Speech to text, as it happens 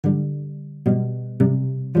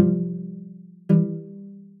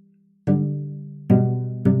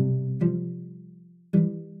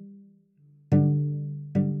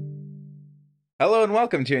Hello and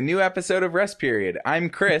welcome to a new episode of Rest Period. I'm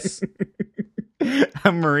Chris.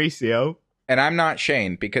 I'm Mauricio. And I'm not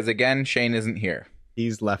Shane, because again, Shane isn't here.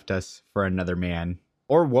 He's left us for another man.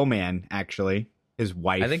 Or woman, actually. His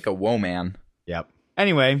wife. I think a woman. Yep.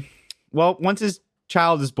 Anyway, well, once his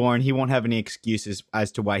child is born, he won't have any excuses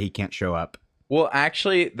as to why he can't show up. Well,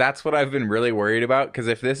 actually, that's what I've been really worried about, because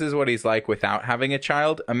if this is what he's like without having a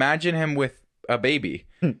child, imagine him with a baby.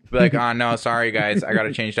 Be like, oh no, sorry guys, I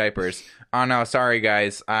gotta change diapers. Oh no, sorry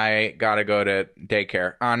guys, I gotta go to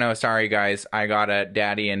daycare. Oh no, sorry guys, I got a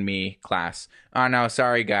daddy and me class. Oh no,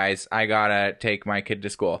 sorry guys, I gotta take my kid to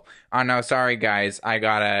school. Oh no, sorry guys, I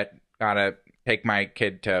gotta take my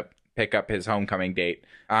kid to pick up his homecoming date.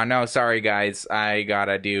 Oh no, sorry guys, I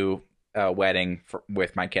gotta do a wedding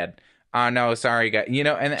with my kid. Oh no, sorry guys, and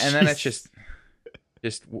then it's just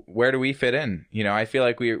where do we fit in? I feel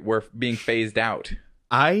like we're being phased out.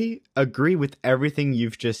 I agree with everything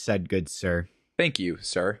you've just said, good sir. Thank you,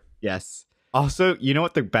 sir. Yes. Also, you know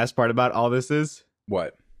what the best part about all this is?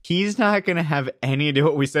 What? He's not going to have any idea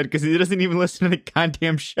what we said because he doesn't even listen to the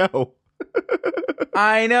goddamn show.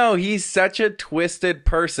 I know. He's such a twisted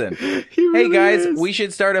person. Hey, guys, we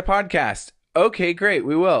should start a podcast. Okay, great.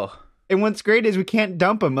 We will. And what's great is we can't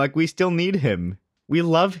dump him. Like, we still need him. We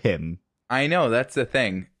love him. I know, that's the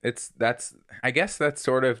thing. I guess that's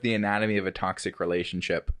sort of the anatomy of a toxic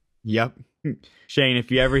relationship. Yep. Shane, if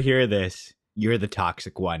you ever hear this, you're the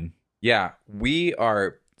toxic one. Yeah, we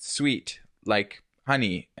are sweet like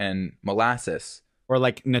honey and molasses. Or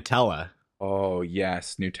like Nutella. Oh,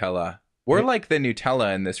 yes, Nutella. We're like the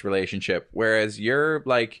Nutella in this relationship, whereas you're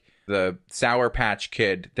like the Sour Patch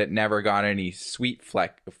Kid that never got any sweet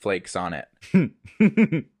flakes on it.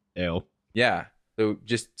 Ew. Yeah, so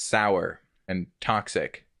just sour and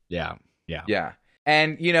toxic. Yeah.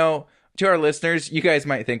 And, to our listeners, you guys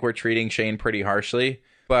might think we're treating Shane pretty harshly,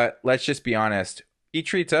 but let's just be honest. He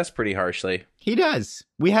treats us pretty harshly. He does.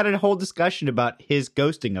 We had a whole discussion about his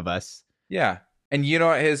ghosting of us. Yeah. And you know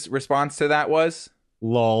what his response to that was?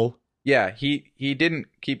 Lol. Yeah, he didn't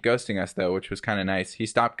keep ghosting us, though, which was kind of nice. He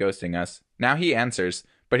stopped ghosting us. Now he answers,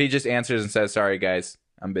 but he just answers and says, sorry, guys,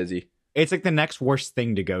 I'm busy. It's like the next worst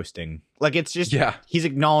thing to ghosting. Like, it's just, he's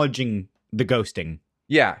acknowledging the ghosting.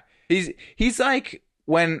 Yeah. He's like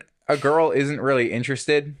when a girl isn't really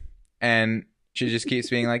interested and she just keeps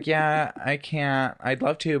being like, yeah, I can't. I'd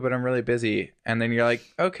love to, but I'm really busy. And then you're like,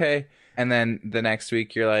 okay. And then the next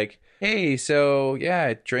week you're like, hey, so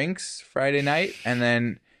yeah, drinks Friday night. And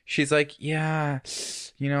then she's like, yeah,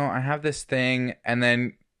 I have this thing. And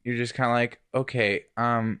then you're just kind of like, okay,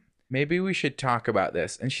 maybe we should talk about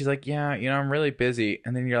this. And she's like, yeah, I'm really busy.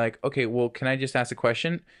 And then you're like, okay, well, can I just ask a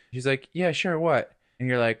question? She's like, yeah, sure. What? And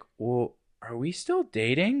you're like, well, are we still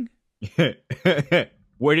dating?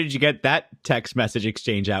 Where did you get that text message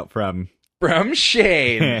exchange out from? From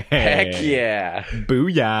Shane. Heck yeah.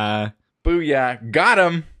 Booyah. Booyah. Got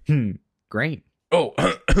him. Great. Oh,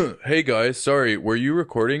 hey guys. Sorry. Were you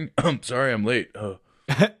recording? Sorry, I'm late.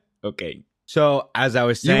 Okay. So as I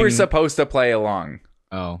was saying, you were supposed to play along.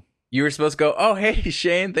 Oh. You were supposed to go, oh, hey,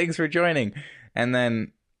 Shane, thanks for joining. And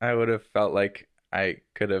then I would have felt like I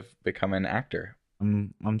could have become an actor.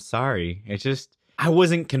 I'm sorry. It's just I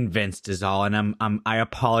wasn't convinced is all, and I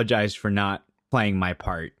apologize for not playing my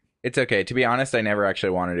part. It's okay. To be honest, I never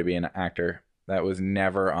actually wanted to be an actor. That was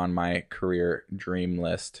never on my career dream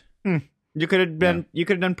list. You could have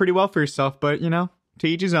done pretty well for yourself, but to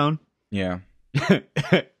each his own. Yeah.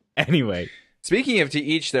 Anyway, speaking of to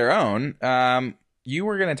each their own, you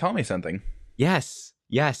were going to tell me something. Yes.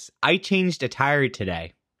 I changed attire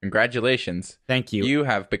today. Congratulations. Thank you. You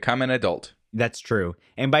have become an adult. That's true.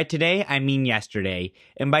 And by today, I mean yesterday.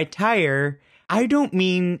 And by tire, I don't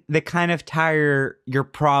mean the kind of tire you're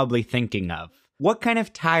probably thinking of. What kind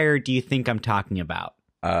of tire do you think I'm talking about?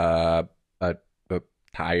 A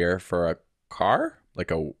tire for a car?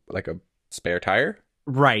 Like a spare tire?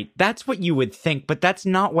 Right. That's what you would think, but that's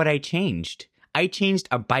not what I changed. I changed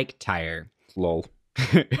a bike tire. Lol.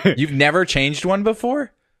 You've never changed one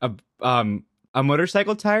before? A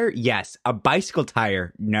motorcycle tire? Yes. A bicycle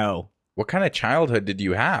tire? No. What kind of childhood did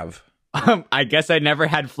you have? I guess I never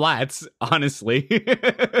had flats, honestly.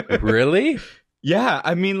 Really? Yeah.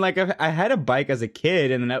 I mean, like, I had a bike as a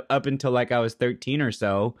kid, and then up until like I was 13 or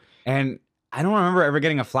so, and I don't remember ever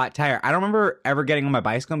getting a flat tire. I don't remember ever getting on my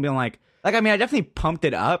bicycle and being like, I mean, I definitely pumped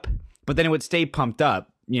it up, but then it would stay pumped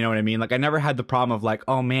up. You know what I mean? Like, I never had the problem of like,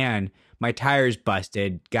 oh man, my tire's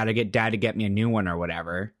busted. Got to get dad to get me a new one or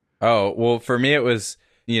whatever. Oh, well, for me, it was,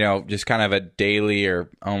 just kind of a daily or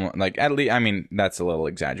like at least, I mean, that's a little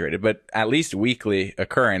exaggerated, but at least weekly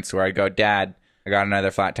occurrence where I'd go, Dad, I got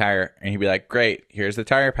another flat tire. And he'd be like, great, here's the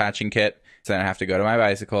tire patching kit. So then I have to go to my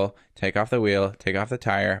bicycle, take off the wheel, take off the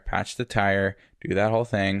tire, patch the tire, do that whole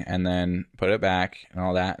thing, and then put it back and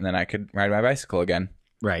all that. And then I could ride my bicycle again.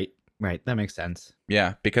 Right. That makes sense.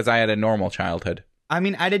 Yeah, because I had a normal childhood. I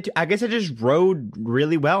mean, I guess I just rode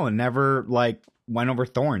really well and never like went over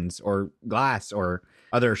thorns or glass or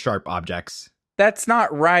other sharp objects. That's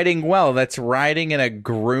not riding well. That's riding in a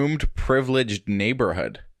groomed, privileged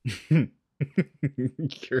neighborhood.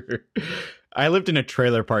 Sure. I lived in a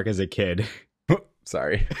trailer park as a kid.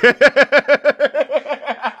 Sorry.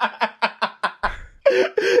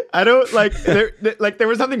 I don't like there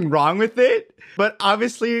was nothing wrong with it, but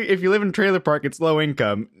obviously if you live in a trailer park, it's low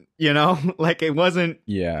income, you know? Like it wasn't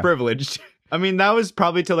privileged. I mean, that was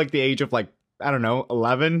probably till like the age of like, I don't know,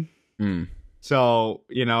 11. So,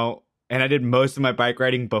 you know, and I did most of my bike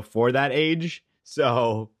riding before that age.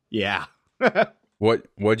 So, yeah.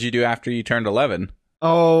 What'd you do after you turned 11?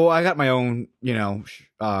 Oh, I got my own, you know,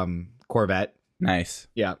 Corvette. Nice.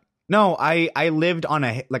 Yeah. No, I lived on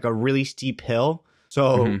a really steep hill.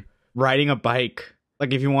 So riding a bike,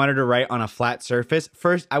 like if you wanted to ride on a flat surface,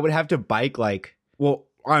 first I would have to bike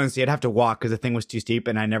honestly, I'd have to walk because the thing was too steep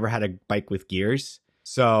and I never had a bike with gears.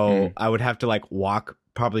 So I would have to like walk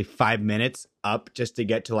probably 5 minutes up just to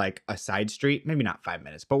get to like a side street. Maybe not 5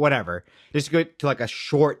 minutes, but whatever. Just to go to like a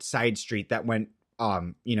short side street that went,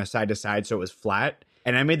 you know, side to side. So it was flat.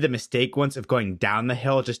 And I made the mistake once of going down the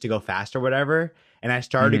hill just to go fast or whatever. And I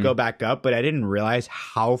started to go back up, but I didn't realize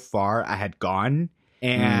how far I had gone.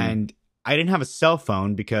 And I didn't have a cell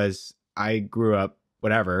phone because I grew up,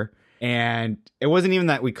 whatever. And it wasn't even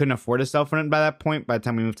that we couldn't afford a cell phone by that point. By the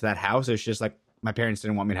time we moved to that house, it was just like my parents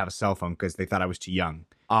didn't want me to have a cell phone because they thought I was too young.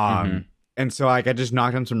 And so like I just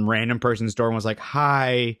knocked on some random person's door and was like,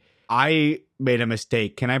 "Hi, I made a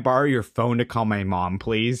mistake. Can I borrow your phone to call my mom,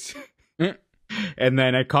 please?" And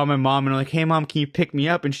then I called my mom and I'm like, "Hey mom, can you pick me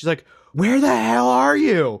up?" And she's like, "Where the hell are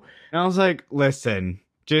you?" And I was like, "Listen,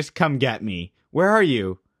 just come get me. Where are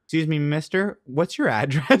you?" "Excuse me, mister, what's your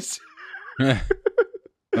address?"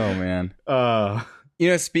 Oh man. You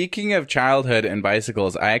know, speaking of childhood and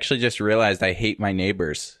bicycles, I actually just realized I hate my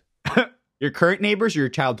neighbors. Your current neighbors or your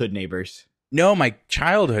childhood neighbors? No, my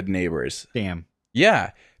childhood neighbors. Damn.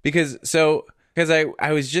 Yeah, because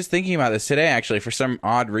I was just thinking about this today, actually. For some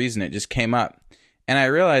odd reason, it just came up. And I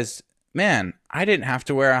realized, man, I didn't have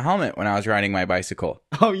to wear a helmet when I was riding my bicycle.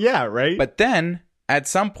 Oh, yeah, right? But then, at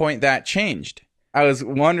some point, that changed. I was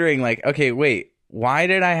wondering, like, okay, wait, why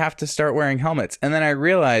did I have to start wearing helmets? And then I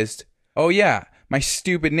realized, oh, yeah, my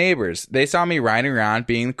stupid neighbors. They saw me riding around,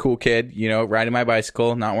 being the cool kid, you know, riding my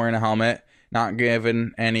bicycle, not wearing a helmet, not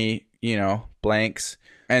giving any, you know, blanks.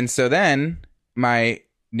 And so then my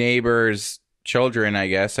neighbors' children, I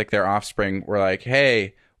guess, like their offspring, were like,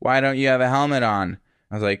 "Hey, why don't you have a helmet on?"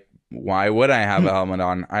 I was like, "Why would I have a helmet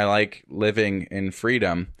on? I like living in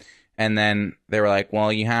freedom." And then they were like,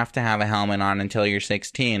 "Well, you have to have a helmet on until you're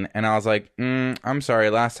 16. And I was like, "I'm sorry.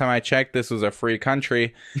 Last time I checked, this was a free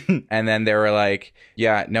country." And then they were like,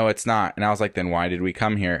 "Yeah, no, it's not." And I was like, "Then why did we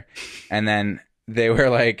come here?" And then they were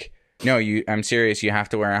like, "No, I'm serious. You have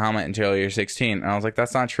to wear a helmet until you're 16. And I was like,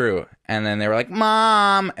 "That's not true." And then they were like,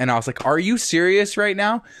 "Mom." And I was like, "Are you serious right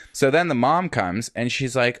now?" So then the mom comes and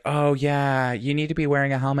she's like, "Oh yeah, you need to be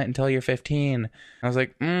wearing a helmet until you're 15. I was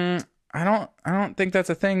like, I don't think that's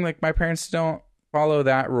a thing. Like my parents don't follow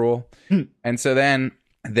that rule." And so then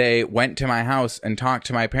they went to my house and talked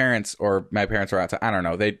to my parents, or my parents were outside. I don't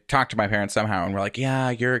know. They talked to my parents somehow and were like, "Yeah,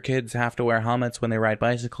 your kids have to wear helmets when they ride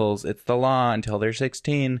bicycles. It's the law until they're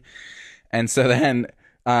 16. And so then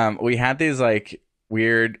we had these like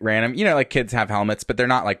weird random, you know, like kids have helmets, but they're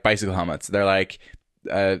not like bicycle helmets. They're like,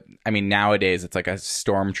 I mean, nowadays it's like a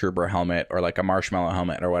stormtrooper helmet or like a marshmallow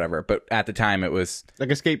helmet or whatever. But at the time it was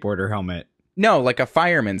like a skateboarder helmet. No, like a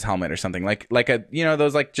fireman's helmet or something, like a, you know,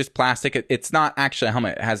 those like just plastic. It's not actually a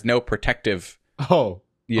helmet. It has no protective. You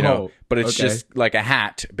know, but it's just like a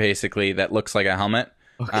hat basically that looks like a helmet.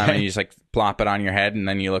 And you just like plop it on your head, and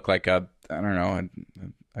then you look like a, I don't know,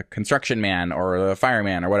 a construction man or a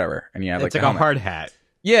fireman or whatever. And you have it's like a hard hat.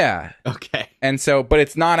 Yeah. Okay. And so, but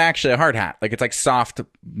it's not actually a hard hat. Like it's like soft,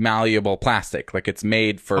 malleable plastic. Like it's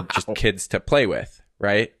made for just kids to play with,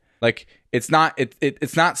 right? Like it's not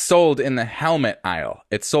it's not sold in the helmet aisle.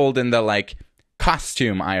 It's sold in the like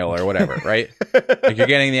costume aisle or whatever, right? Like you're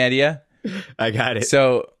getting the idea? I got it.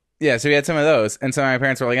 So yeah, so we had some of those, and so my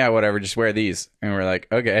parents were like, "Yeah, whatever, just wear these." And we're like,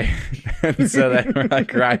 "Okay." And so then we're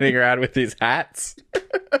like riding around with these hats.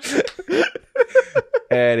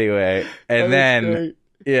 Anyway, and then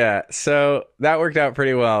Yeah, so that worked out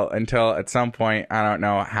pretty well until at some point, I don't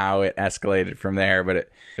know how it escalated from there, but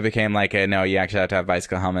it became like a no, you actually have to have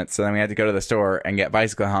bicycle helmets. So then we had to go to the store and get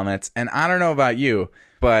bicycle helmets. And I don't know about you,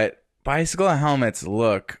 but bicycle helmets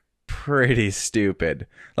look pretty stupid.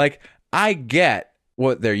 Like, I get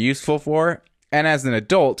what they're useful for. And as an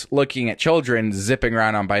adult looking at children zipping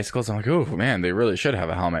around on bicycles, I'm like, oh man, they really should have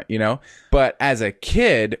a helmet, you know? But as a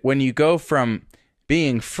kid, when you go from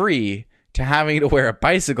being free to having to wear a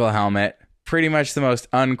bicycle helmet, pretty much the most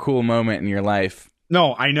uncool moment in your life.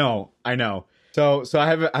 No, I know. So I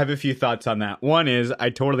have a few thoughts on that. One is I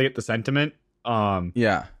totally get the sentiment.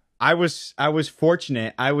 Yeah. I was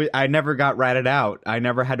fortunate. I never got ratted out. I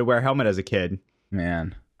never had to wear a helmet as a kid.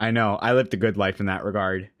 Man. I know. I lived a good life in that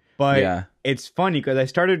regard. But Yeah. it's funny because I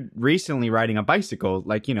started recently riding a bicycle,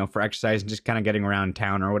 like, you know, for exercise and just kind of getting around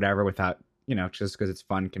town or whatever without, you know, just because it's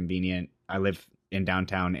fun, convenient. I live in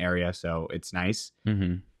downtown area, so it's nice.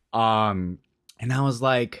 Mm-hmm. And I was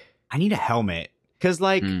like, I need a helmet because,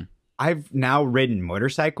 like, I've now ridden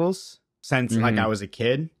motorcycles since like I was a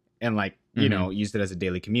kid, and like you know used it as a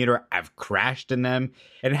daily commuter. I've crashed in them,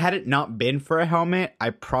 and had it not been for a helmet, I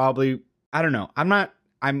don't know. I'm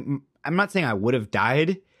not saying I would have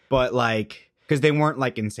died, but like because they weren't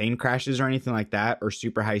like insane crashes or anything like that or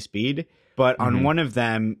super high speed. But on one of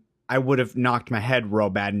them, I would have knocked my head real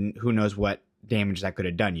bad, and who knows what damage that could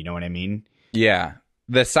have done. You know what I mean? Yeah.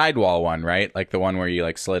 The sidewall one, right? Like the one where you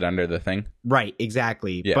like slid under the thing. Right,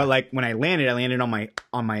 exactly. Yeah. But like when I landed on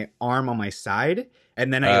my arm on my side,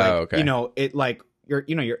 and then I okay. you know, it like you're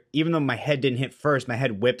even though my head didn't hit first, my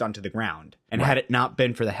head whipped onto the ground. And had it not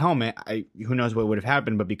been for the helmet, who knows what would have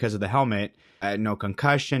happened, but because of the helmet, no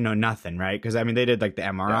concussion, no nothing, right? Because I mean they did like the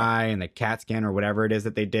MRI and the CAT scan or whatever it is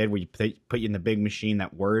that they did where you put you in the big machine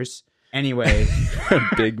that whirs. Anyway,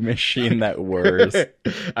 big machine that whirs.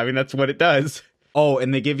 I mean that's what it does. Oh,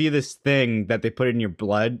 and they give you this thing that they put in your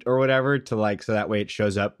blood or whatever to like, so that way it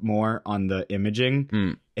shows up more on the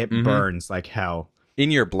imaging. It burns like hell.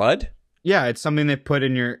 In your blood? Yeah, it's something they put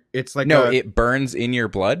in your, it's like, it burns in your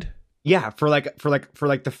blood? Yeah, for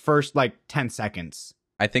the first like 10 seconds.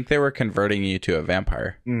 I think they were converting you to a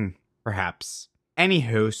vampire. Perhaps.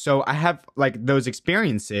 Anywho, so I have like those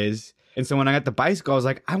experiences. And so when I got the bicycle, I was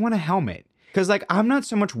like, I want a helmet. Because like, I'm not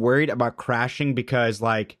so much worried about crashing because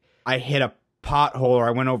like I hit a pothole or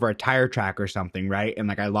I went over a tire track or something, right? And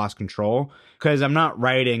like I lost control because I'm not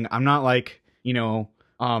like, you know,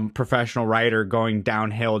 professional rider going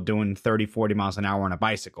downhill doing 30-40 miles an hour on a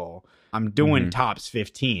bicycle. I'm doing tops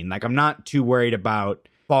 15. Like I'm not too worried about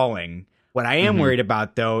falling. What I am worried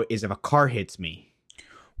about though is if a car hits me.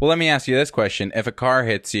 Well, let me ask you this question. If a car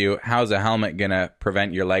hits you, how's a helmet gonna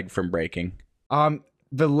prevent your leg from breaking?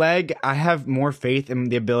 The leg, I have more faith in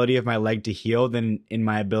the ability of my leg to heal than in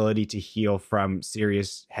my ability to heal from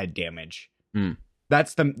serious head damage.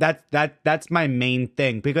 That's my main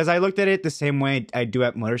thing because I looked at it the same way I do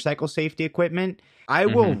at motorcycle safety equipment. I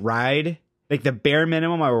will ride, like the bare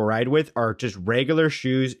minimum I will ride with are just regular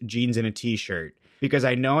shoes, jeans, and a t-shirt. Because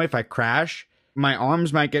I know if I crash, my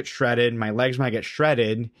arms might get shredded, my legs might get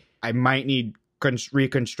shredded. I might need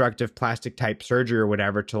reconstructive plastic type surgery or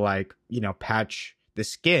whatever to like, you know, patch the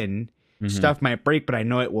skin. Stuff might break, but I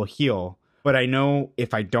know it will heal. But I know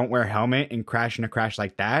if I don't wear a helmet and crash in a crash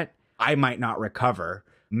like that, I might not recover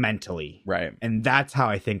mentally. Right. And that's how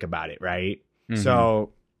I think about it, right?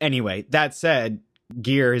 So anyway, that said,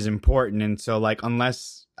 gear is important. And so like,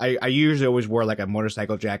 unless I usually always wore like a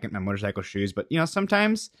motorcycle jacket, my motorcycle shoes, but you know,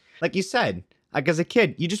 sometimes, like you said, like as a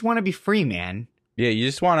kid, you just want to be free, man. Yeah, you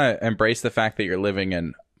just want to embrace the fact that you're living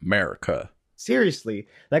in America. Seriously.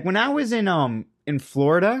 Like when I was in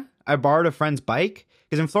Florida, I borrowed a friend's bike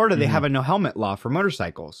because in Florida they have a no helmet law for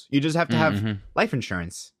motorcycles. You just have to have life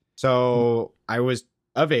insurance. So I was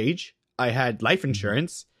of age. I had life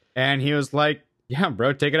insurance, and he was like, "Yeah,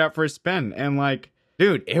 bro, take it out for a spin." And like,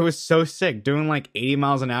 dude, it was so sick doing like 80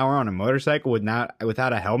 miles an hour on a motorcycle without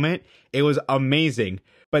a helmet. It was amazing.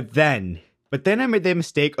 But then I made the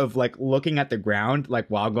mistake of like looking at the ground like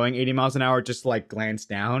while going 80 miles an hour, just to, like glance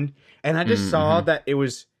down, and I just saw that it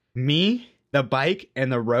was me, the bike,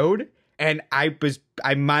 and the road, and I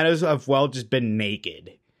might as well just been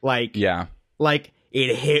naked. Like, yeah, like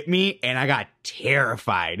it hit me, and I got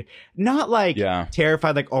terrified. Not like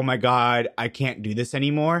terrified, like oh my god, I can't do this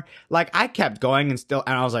anymore. Like I kept going and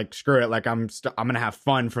I was like, screw it, like I'm gonna have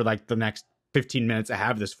fun for like the next 15 minutes I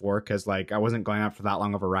have this for, because like I wasn't going out for that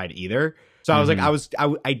long of a ride either. So I was like,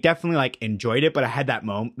 I definitely like enjoyed it, but I had that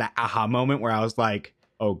aha moment where I was like,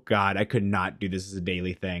 oh god, I could not do this as a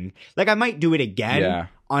daily thing. Like I might do it again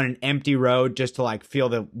on an empty road just to like feel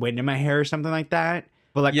the wind in my hair or something like that.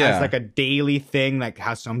 But like Yeah. as like a daily thing, like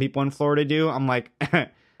how some people in Florida do, I'm like,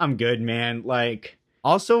 I'm good, man. Like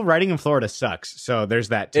also riding in Florida sucks. So there's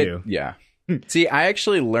that too. Yeah. See, I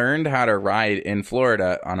actually learned how to ride in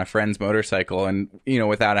Florida on a friend's motorcycle and,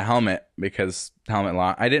 without a helmet because helmet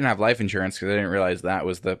law. I didn't have life insurance because I didn't realize that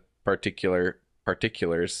was the particulars,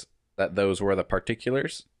 that those were the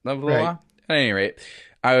particulars of the Right. law. At any rate,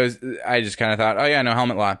 I just kind of thought, oh yeah, no,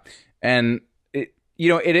 helmet law. And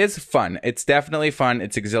it is fun. It's definitely fun.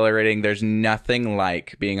 It's exhilarating. There's nothing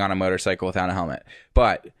like being on a motorcycle without a helmet.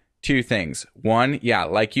 But two things. One, yeah,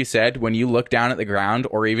 like you said, when you look down at the ground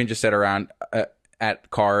or even just at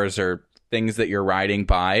cars or things that you're riding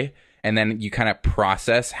by, and then you kind of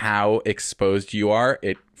process how exposed you are,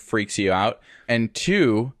 it freaks you out. And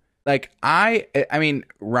two, like I mean,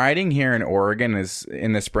 riding here in Oregon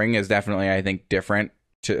in the spring is definitely, I think, different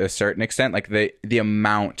to a certain extent. Like the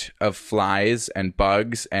amount of flies and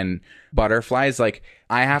bugs and butterflies, like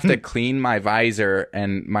I have to clean my visor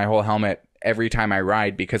and my whole helmet every time I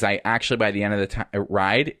ride because I actually by the end of the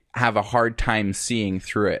ride have a hard time seeing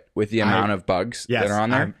through it with the amount of bugs that are on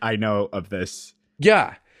there. I know of this.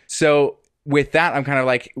 Yeah. So with that, I'm kind of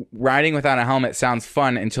like, riding without a helmet sounds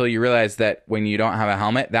fun until you realize that when you don't have a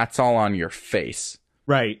helmet, that's all on your face.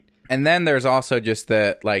 Right. And then there's also just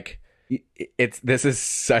the like, this is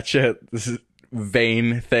such a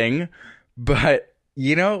vain thing, but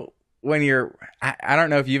when you're, I don't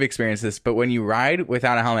know if you've experienced this, but when you ride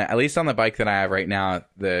without a helmet, at least on the bike that I have right now,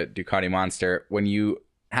 the Ducati Monster, when you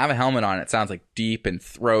have a helmet on, it sounds like deep and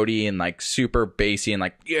throaty and like super bassy and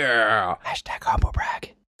like, yeah. Hashtag humble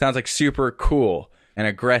brag. Sounds like super cool and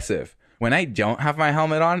aggressive. When I don't have my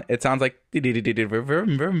helmet on, it sounds like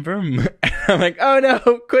vroom, vroom, vroom. I'm like, oh no,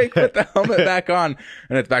 quick, put the helmet back on.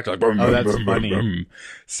 And it's back to like, vroom, Oh, vroom, that's vroom, funny. vroom.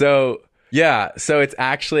 So yeah, so it's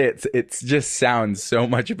actually, it's just sounds so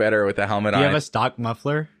much better with the helmet Do on. you have a stock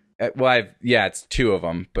muffler? Well, it's two of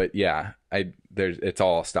them, but yeah, it's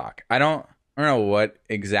all stock. I don't know what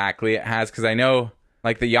exactly it has because I know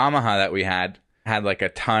like the Yamaha that we had like a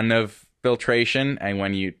ton of filtration, and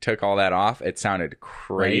when you took all that off, it sounded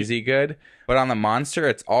crazy good. But on the Monster,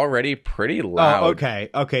 it's already pretty loud. Oh,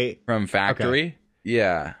 okay. From factory. Okay.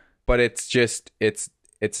 Yeah, but it's just it's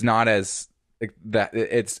not as like that.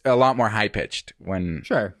 It's a lot more high pitched when.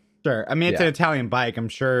 Sure. I mean, it's Yeah. an Italian bike. I'm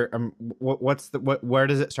sure. Where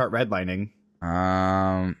does it start redlining?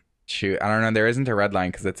 Shoot, I don't know. There isn't a red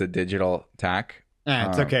line because it's a digital tack.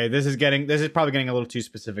 It's okay. This is probably getting a little too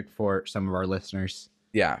specific for some of our listeners.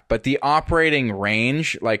 Yeah, but the operating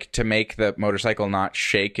range, like to make the motorcycle not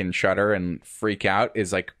shake and shudder and freak out,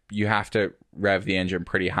 is like you have to rev the engine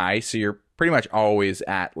pretty high, so you're pretty much always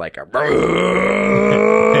at like a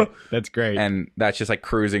That's great. and that's just like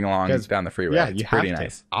cruising along down the freeway. Yeah, It's you pretty have to,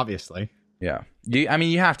 nice. obviously. Yeah, you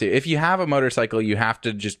have to. If you have a motorcycle, you have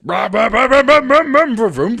to just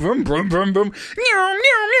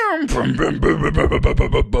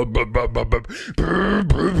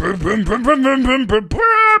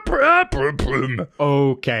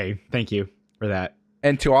Okay, thank you for that.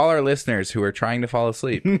 And to all our listeners who are trying to fall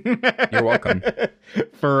asleep, you're welcome.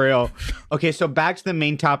 For real. Okay, so back to the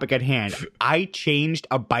main topic at hand. I changed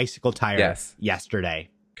a bicycle tire yesterday.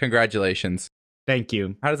 Congratulations. Thank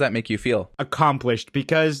you. How does that make you feel? Accomplished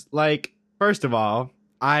because, like, first of all,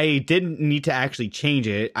 I didn't need to actually change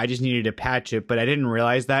it. I just needed to patch it, but I didn't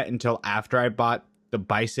realize that until after I bought the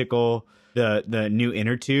bicycle, the new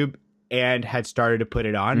inner tube, and had started to put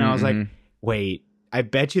it on. And I was like, wait, I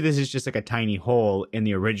bet you this is just like a tiny hole in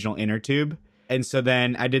the original inner tube. And so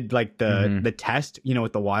then I did like the test,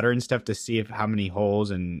 with the water and stuff to see how many holes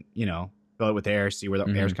and, fill it with air, see where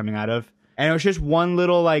the air's coming out of. And it was just one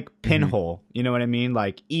little like pinhole, you know what I mean?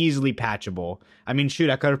 Like easily patchable. I mean, shoot,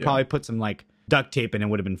 I could have probably put some like duct tape in and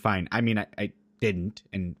it would have been fine. I mean, I didn't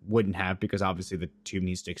and wouldn't have because obviously the tube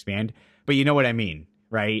needs to expand. But you know what I mean,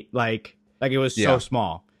 right? Like it was so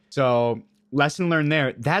small. So lesson learned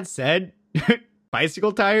there. That said,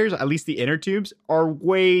 bicycle tires, at least the inner tubes, are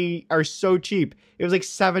so cheap. It was like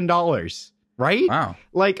 $7, right? Wow.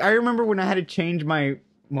 Like I remember when I had to change my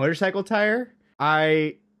motorcycle tire,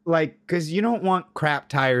 because you don't want crap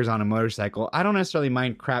tires on a motorcycle. I don't necessarily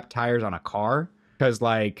mind crap tires on a car because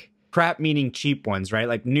like crap meaning cheap ones, right?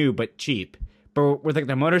 Like new but cheap. But with like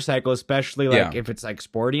the motorcycle, especially like if it's like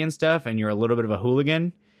sporty and stuff, and you're a little bit of a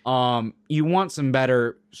hooligan, you want some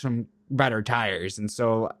better tires. And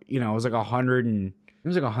so it was like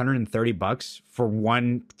 $130 for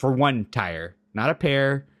one tire, not a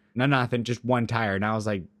pair, not nothing, just one tire. And I was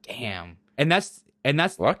like, damn. And that's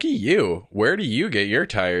lucky you. Where do you get your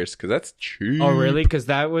tires? Because that's cheap. Oh, really? Because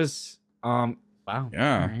that was wow.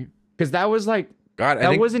 Yeah. Because that was like God, I That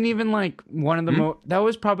think wasn't even like one of the that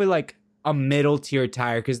was probably like a middle tier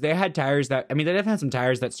tire because they had tires that, I mean, they definitely had some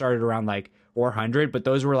tires that started around like 400, but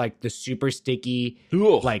those were like the super sticky,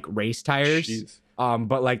 Ugh. like race tires. Jeez.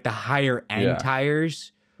 But like the higher end Yeah.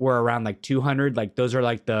 tires were around like 200. Like those are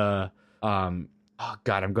like the, oh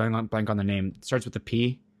God, I'm going on blank on the name. It starts with a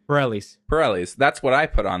P. Pirellis. Pirellis. That's what I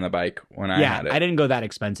put on the bike when I Yeah, had it. I didn't go that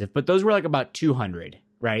expensive, but those were like about 200,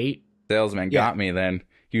 right? Salesman Yeah. got me then.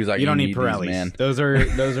 He was like, You don't need these, Pirellis. man. Those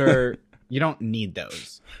are you don't need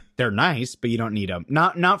those. They're nice, but you don't need them.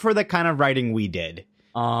 Not for the kind of riding we did.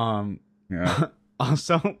 Yeah.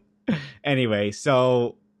 Also, anyway,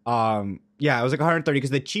 so yeah, it was like 130 because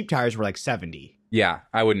the cheap tires were like 70. Yeah,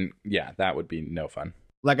 I wouldn't. Yeah, that would be no fun.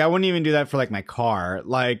 Like I wouldn't even do that for like my car.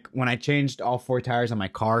 Like when I changed all 4 tires on my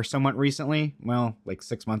car somewhat recently, well, like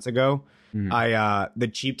 6 months ago, Mhm. the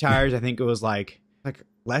cheap tires, I think it was like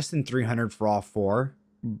less than 300 for all 4.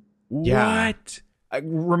 Yeah. What?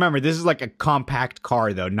 Remember, this is like a compact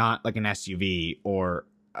car though, not like an SUV or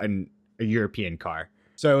a European car.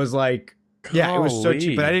 So it was like, yeah, it was so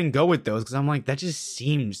cheap, but I didn't go with those because I'm like, that just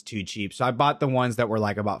seems too cheap. So I bought the ones that were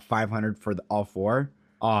like about 500 for all 4.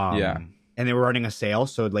 Yeah. And they were running a sale,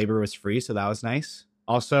 so labor was free, so that was nice.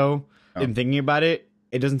 Also, in thinking about it,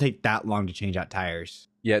 it doesn't take that long to change out tires.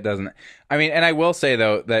 Yeah, it doesn't. I mean, and I will say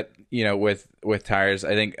though that, you know, with tires,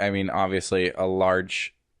 I think, I mean, obviously a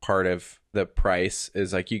large part of the price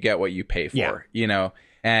is like you get what you pay for, Yeah. you know,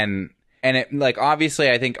 and it, like, obviously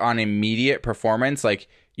I think on immediate performance, like,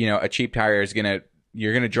 you know, a cheap tire is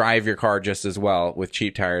you're gonna drive your car just as well with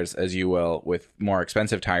cheap tires as you will with more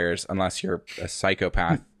expensive tires, unless you're a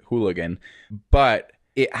psychopath hooligan. But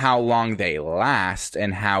how long they last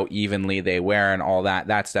and how evenly they wear and all that,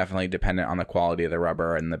 that's definitely dependent on the quality of the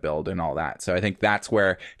rubber and the build and all that. So I think that's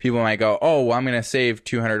where people might go, oh, well, I'm going to save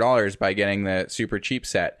 $200 by getting the super cheap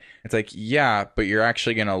set. It's like, yeah, but you're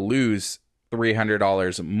actually going to lose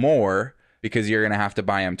 $300 more because you're going to have to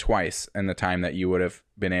buy them twice in the time that you would have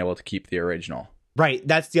been able to keep the original. Right.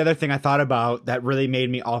 That's the other thing I thought about that really made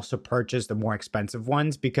me also purchase the more expensive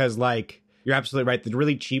ones because, like, you're absolutely right. The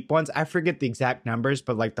really cheap ones, I forget the exact numbers,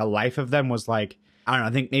 but like the life of them was like, I don't know,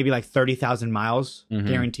 I think maybe like 30,000 miles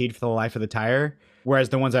guaranteed for the life of the tire. Whereas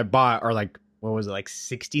the ones I bought are like, what was it, like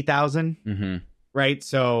 60,000? Mm-hmm. Right.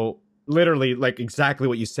 So literally, like exactly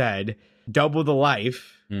what you said, double the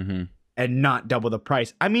life Mm-hmm. and not double the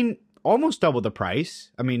price. I mean, almost double the price.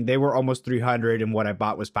 I mean, they were almost 300 and what I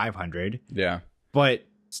bought was 500. Yeah. But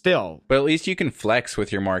still, but at least you can flex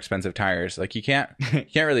with your more expensive tires. Like you can't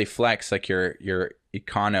really flex like your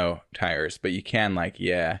econo tires, but you can, like,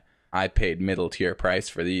 yeah, I paid middle tier price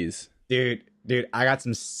for these. Dude, I got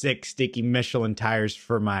some sick sticky Michelin tires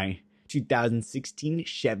for my 2016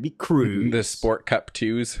 Chevy Cruze. The Sport Cup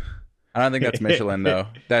 2s. I don't think that's Michelin though.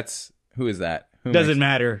 That's, who is that? Who Doesn't makes-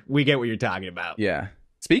 matter. We get what you're talking about. Yeah.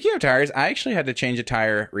 Speaking of tires, I actually had to change a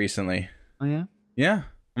tire recently. Oh yeah? Yeah,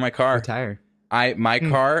 on my car. What tire? My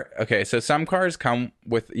car, okay, so some cars come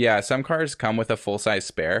with a full-size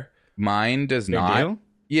spare. Mine does They not. do?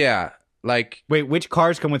 Yeah, like Wait, which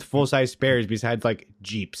cars come with full-size spares besides like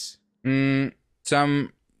Jeeps?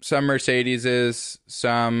 some Mercedeses,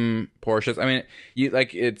 some Porsches. I mean,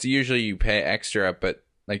 it's usually you pay extra, but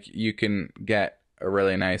like you can get a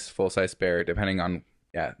really nice full-size spare depending on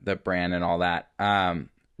the brand and all that.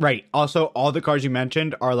 Right. Also, all the cars you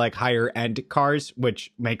mentioned are like higher end cars,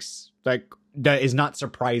 which makes that is not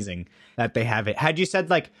surprising that they have it. Had you said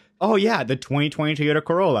like, oh yeah, the 2020 Toyota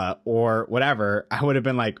Corolla or whatever, I would have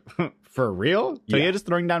been like, for real? Toyota's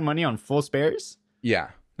throwing down money on full spares? Yeah,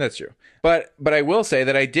 that's true. But I will say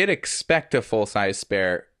that I did expect a full-size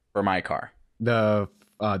spare for my car. The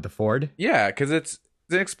Ford? Yeah, because it's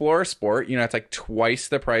an Explorer Sport. You know, it's like twice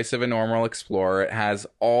the price of a normal Explorer. It has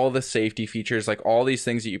all the safety features, like all these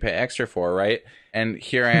things that you pay extra for, right? And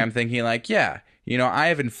here I am thinking like, yeah, you know, I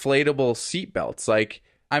have inflatable seat belts. Like,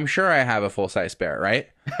 I'm sure I have a full-size spare, right?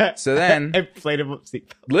 So then, Inflatable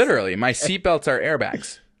seatbelts. literally, my seat belts are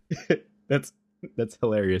airbags. That's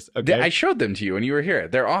hilarious. Okay. I showed them to you when you were here.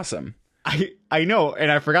 They're awesome. I know,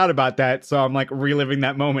 and I forgot about that, so I'm like reliving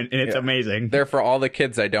that moment, and it's amazing. They're for all the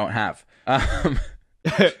kids I don't have.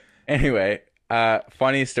 Anyway,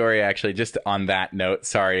 funny story actually, just on that note.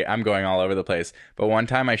 Sorry, I'm going all over the place. But one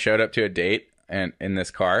time I showed up to a date and in this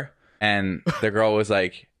car, and the girl was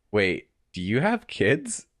like, "Wait, do you have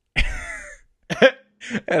kids?"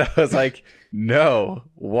 And I was like, "No,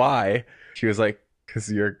 why?" She was like,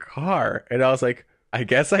 "'Cause your car." And I was like, "I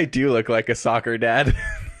guess I do look like a soccer dad."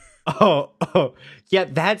 Oh, yeah.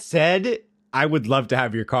 That said, I would love to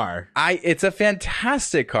have your car. It's a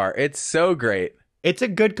fantastic car. It's so great. It's a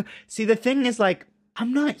good. See, the thing is, like,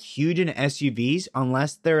 I'm not huge into SUVs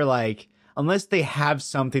unless they're like, unless they have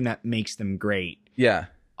something that makes them great. Yeah.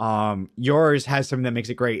 Yours has something that makes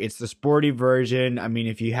it great. It's the sporty version. I mean,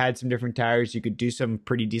 if you had some different tires, you could do some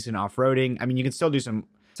pretty decent off-roading. I mean, you can still do some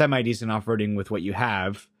semi-decent off-roading with what you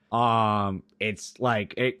have. It's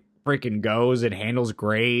like, it freaking goes. It handles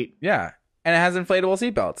great. Yeah. And it has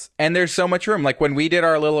inflatable seatbelts. And there's so much room. Like when we did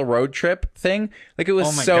our little road trip thing, like it was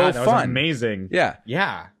Oh my so God, that was fun. amazing. Yeah.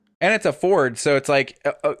 Yeah. And it's a Ford, so it's like,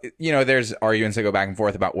 there's arguments that go back and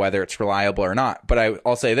forth about whether it's reliable or not. But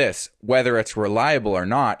I'll say this, whether it's reliable or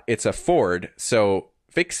not, it's a Ford, so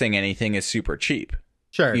fixing anything is super cheap.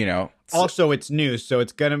 Sure. Also, it's new, so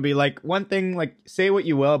it's going to be like one thing, like say what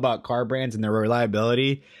you will about car brands and their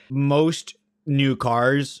reliability. Most new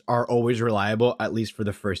cars are always reliable, at least for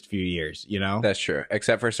the first few years, That's true,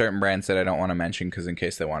 except for certain brands that I don't want to mention because in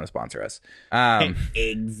case they want to sponsor us.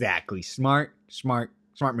 Exactly. Smart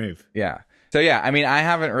move. Yeah. So yeah, I mean, I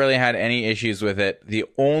haven't really had any issues with it. The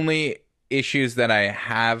only issues that I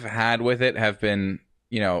have had with it have been,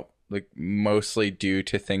 like mostly due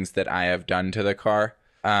to things that I have done to the car.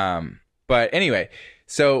 But anyway,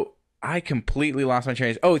 so I completely lost my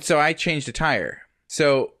train. Oh, so I changed a tire.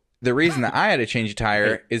 So the reason that I had to change a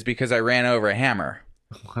tire is because I ran over a hammer.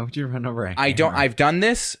 Why would you run over a hammer? I've done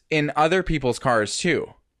this in other people's cars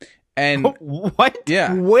too. And what?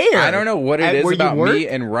 Yeah. Where? I don't know what it is where about you work? me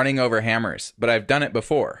and running over hammers, but I've done it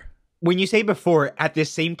before. When you say before, at this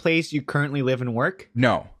same place you currently live and work?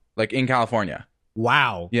 No, like in California.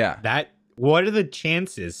 Wow. Yeah. What are the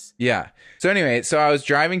chances? Yeah. So anyway, so I was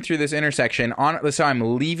driving through this intersection so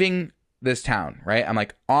I'm leaving this town, right? I'm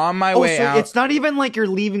like on my way out. It's not even like you're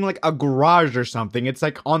leaving like a garage or something. It's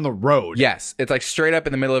like on the road. Yes. It's like straight up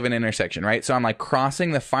in the middle of an intersection, right? So I'm like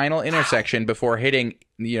crossing the final intersection before hitting,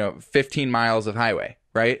 15 miles of highway,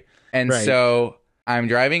 right? And so I'm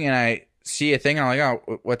driving and I see a thing and I'm like,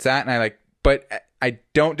 oh, what's that? And but I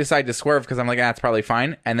don't decide to swerve because I'm like, that's probably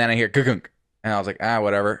fine. And then I hear gunk. And I was like,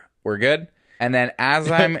 whatever, we're good. And then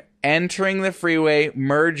as I'm entering the freeway,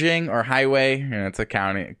 merging or highway, it's a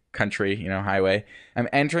country, highway. I'm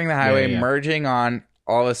entering the highway, merging on.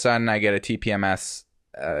 All of a sudden, I get a TPMS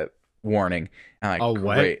warning. I'm like,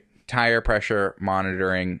 what? Great. Tire pressure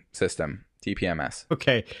monitoring system, TPMS.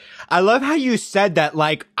 Okay. I love how you said that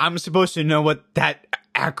like I'm supposed to know what that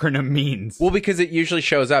acronym means. Well, because it usually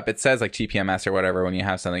shows up. It says like TPMS or whatever when you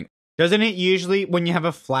have something. Doesn't it usually, when you have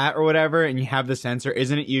a flat or whatever and you have the sensor,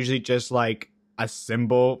 isn't it usually just like a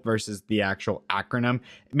symbol versus the actual acronym?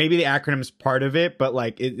 Maybe the acronym is part of it, but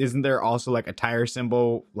like, isn't there also like a tire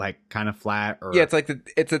symbol, like kind of flat? Or yeah, it's like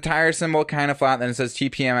it's a tire symbol kind of flat. Then it says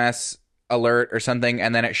TPMS alert or something,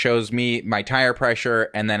 and then it shows me my tire pressure,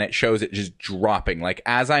 and then it shows it just dropping. Like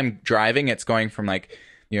as I'm driving, it's going from like,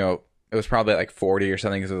 it was probably like 40 or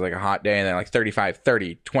something because it was like a hot day, and then like 35,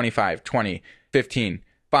 30, 25, 20, 15,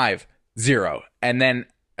 5, 0, and then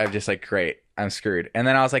I'm just like, great, I'm screwed. And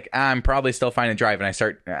then I was like, I'm probably still fine to drive,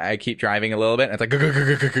 and I keep driving a little bit, and it's like,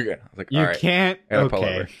 I was like, you can't. pull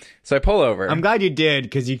over. So I pull over. I'm glad you did,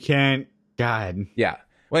 because you can't. God. Yeah.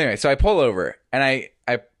 Well, anyway, so I pull over and I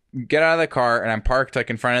get out of the car and I'm parked like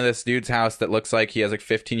in front of this dude's house that looks like he has like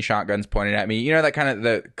 15 shotguns pointed at me. That kind of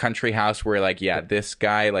the country house where like, yeah, this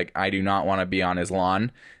guy, like I do not want to be on his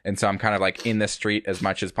lawn. And so I'm kind of like in the street as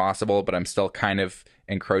much as possible, but I'm still kind of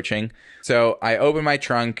encroaching. So I open my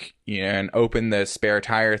trunk, and open the spare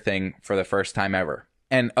tire thing for the first time ever.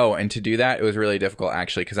 And to do that, it was really difficult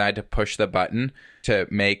actually, because I had to push the button to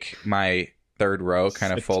make my third row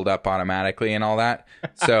kind of fold up automatically and all that.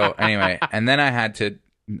 So anyway, and then I had to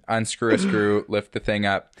unscrew a screw, lift the thing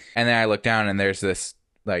up, and then I look down and there's this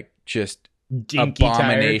like just dinky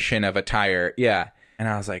abomination of a tire. Yeah. And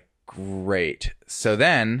I was like, great. So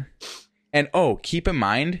then, and keep in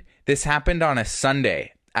mind, this happened on a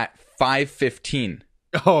Sunday at 5:15.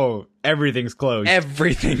 Oh, everything's closed.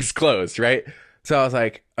 Everything's closed, right? So I was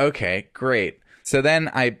like, okay, great. So then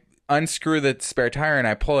I unscrew the spare tire and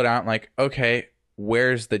I pull it out. I'm like, okay,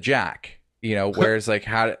 where's the jack? Where's like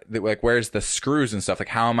where's the screws and stuff? Like,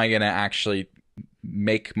 how am I going to actually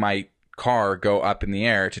make my car go up in the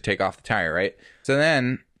air to take off the tire, right? So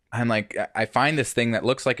then I'm like, I find this thing that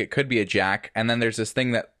looks like it could be a jack. And then there's this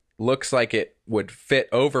thing that looks like it would fit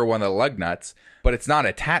over one of the lug nuts, but it's not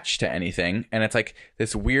attached to anything. And it's like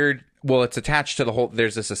this weird, it's attached to the whole,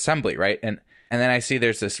 there's this assembly, right? And then I see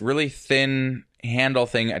there's this really thin handle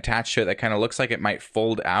thing attached to it that kind of looks like it might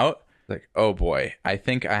fold out. Like, oh boy, I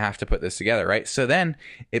think I have to put this together, right? So then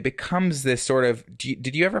it becomes this sort of,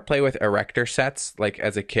 did you ever play with erector sets, like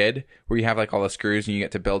as a kid, where you have like all the screws and you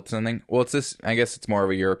get to build something? Well, it's this, I guess it's more of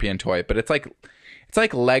a European toy, but it's It's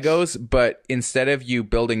like Legos, but instead of you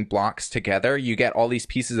building blocks together, you get all these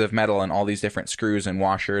pieces of metal and all these different screws and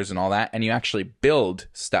washers and all that, and you actually build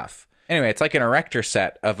stuff. Anyway, it's like an erector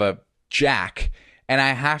set of a jack, and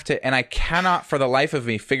I cannot for the life of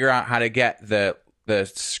me figure out how to get the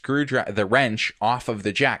wrench off of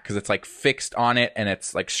the jack, because it's like fixed on it and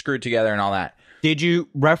it's like screwed together and all that. Did you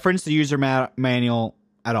reference the user manual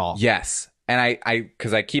at all? Yes. And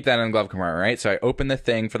because I keep that in the glove compartment, right? So I open the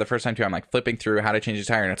thing for the first time too. I'm like flipping through how to change the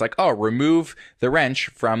tire, and it's like, oh, remove the wrench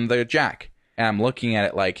from the jack. And I'm looking at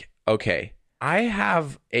it like, okay, I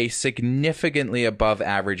have a significantly above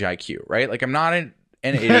average IQ, right? Like, I'm not an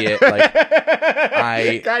idiot.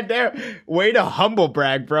 Like, God damn, way to humble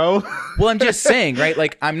brag, bro. Well, I'm just saying, right?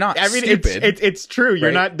 Like, I'm not stupid. It's true. You're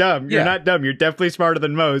right? not dumb. You're Yeah. not dumb. You're definitely smarter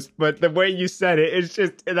than most. But the way you said it, it's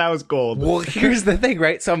just, that was gold. Well, here's the thing,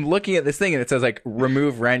 right? So I'm looking at this thing and it says like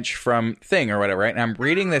remove wrench from thing or whatever, right? And I'm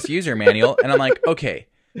reading this user manual and I'm like, okay,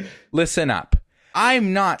 listen up.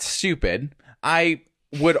 I'm not stupid. I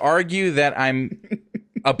would argue that I'm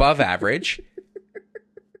above average.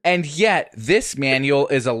 And yet this manual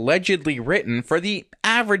is allegedly written for the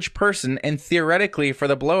average person and theoretically for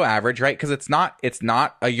the below average, right? Because it's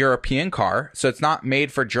not a European car. So it's not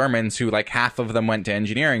made for Germans who like half of them went to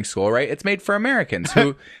engineering school, right? It's made for Americans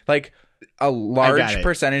who like a large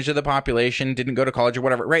percentage of the population didn't go to college or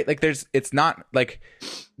whatever, right? Like it's not like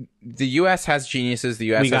the US has geniuses,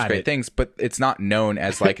 the US has great things, but it's not known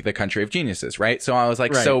as like the country of geniuses, right? So I was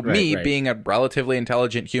like, right. Being a relatively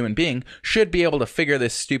intelligent human being should be able to figure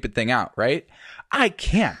this stupid thing out, right? I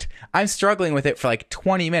can't. I'm struggling with it for like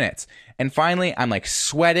 20 minutes. And finally, I'm like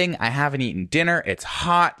sweating. I haven't eaten dinner. It's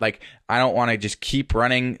hot. Like, I don't want to just keep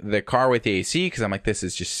running the car with the AC because I'm like, this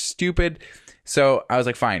is just stupid. So I was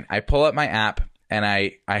like, fine. I pull up my app and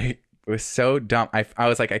I was so dumb. I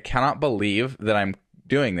was like, I cannot believe that I'm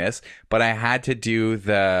doing this, but I had to do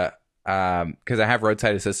the because I have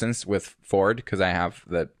roadside assistance with Ford, because I have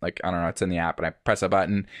the, like, I don't know, it's in the app, and I press a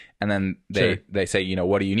button and then they say, you know,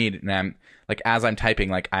 what do you need? And I'm like, as I'm typing,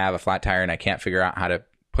 like, I have a flat tire and I can't figure out how to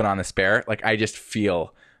put on the spare. Like, I just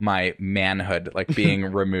feel my manhood like being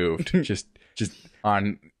removed just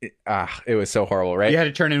on it was so horrible, right? You had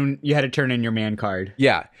to turn in your man card.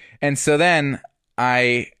 Yeah. And so then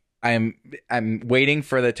I'm waiting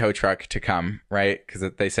for the tow truck to come, right?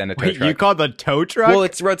 Because they send a tow truck. You called the tow truck? Well,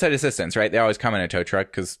 it's roadside assistance, right? They always come in a tow truck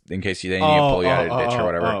because in case they need to pull you out of a ditch or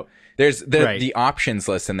whatever. There's the options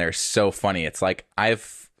list in there is so funny. It's like,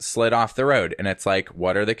 I've slid off the road, and it's like,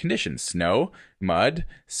 what are the conditions? Snow, mud,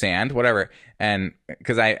 sand, whatever. And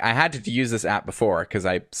because I had to use this app before because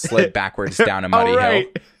I slid backwards down a muddy hill.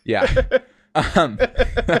 Yeah.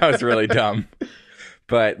 That was really dumb.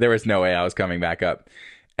 But there was no way I was coming back up.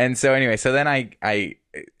 And so anyway, so then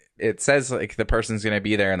it says like the person's going to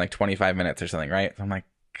be there in like 25 minutes or something, right? So I'm like,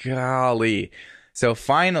 golly. So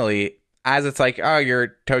finally, as it's like, oh,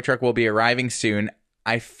 your tow truck will be arriving soon,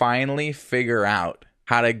 I finally figure out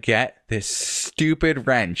how to get this stupid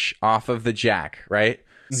wrench off of the jack, right?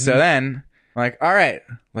 Mm-hmm. So then I'm like, all right,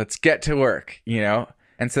 let's get to work, you know?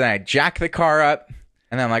 And so then I jack the car up,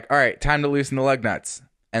 and then I'm like, all right, time to loosen the lug nuts.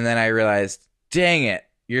 And then I realized, dang it,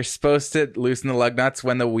 you're supposed to loosen the lug nuts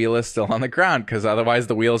when the wheel is still on the ground, because otherwise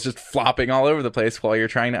the wheel's just flopping all over the place while you're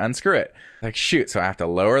trying to unscrew it. Like, shoot. So I have to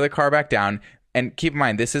lower the car back down. And keep in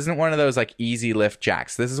mind, this isn't one of those like easy lift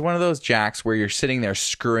jacks. This is one of those jacks where you're sitting there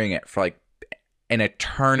screwing it for like an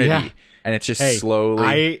eternity. Yeah. And it's just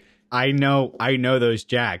slowly. I know those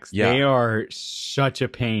jacks. Yeah. They are such a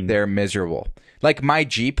pain. They're miserable. Like my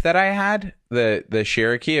Jeep that I had, the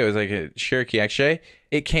Cherokee, it was like a Cherokee XJ.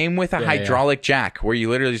 It came with a hydraulic jack where you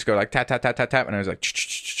literally just go like tap, tap, tap, tap, tap. And I was like,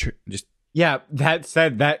 just. Yeah, that's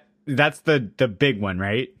the big one,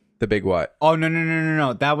 right? The big what? Oh,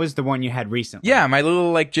 no. That was the one you had recently. Yeah, my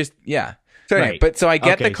little like just, yeah. So anyway, but so I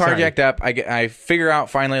get the car jacked up. I figure out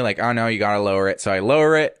finally like, oh no, you got to lower it. So I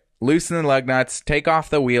lower it, loosen the lug nuts, take off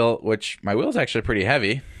the wheel, which my wheel's actually pretty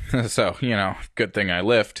heavy. So, you know, good thing I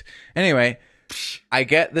lift. Anyway, I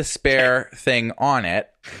get the spare thing on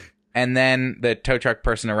it, and then the tow truck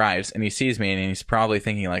person arrives and he sees me and he's probably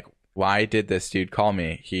thinking like, why did this dude call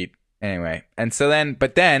me? Anyway. And so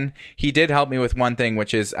then he did help me with one thing,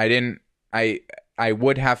 which is I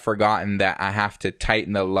would have forgotten that I have to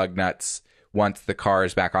tighten the lug nuts once the car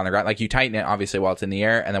is back on the ground. Like, you tighten it obviously while it's in the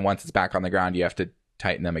air, and then once it's back on the ground, you have to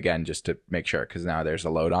tighten them again just to make sure, because now there's a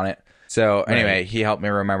load on it. So anyway, he helped me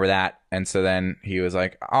remember that. And so then he was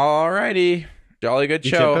like, alrighty, jolly good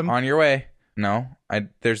show, on your way. No,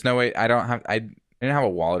 there's no way. I didn't have a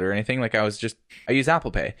wallet or anything. Like I used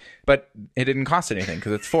Apple Pay, but it didn't cost anything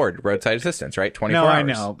because it's Ford roadside assistance, right? 24 No, hours. I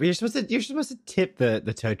know, but you're supposed to tip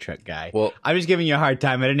the tow truck guy. Well, I'm just giving you a hard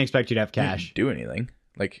time. I didn't expect you to have cash. Didn't do anything.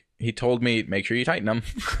 Like he told me, make sure you tighten them.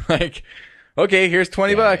 Like, okay, here's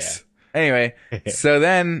 $20. Anyway, so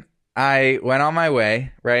then I went on my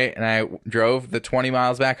way, right? And I drove the 20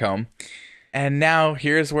 miles back home. And now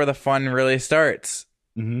here's where the fun really starts.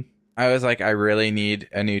 Mm-hmm. I was like, I really need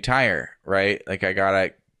a new tire, right? Like I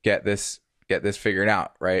gotta get this figured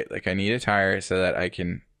out, right? Like I need a tire so that I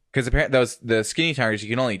can, because apparently the skinny tires, you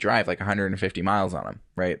can only drive like 150 miles on them,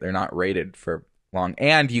 right? They're not rated for long,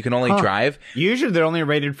 and you can only drive. Usually they're only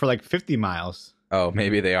rated for like 50 miles. Oh,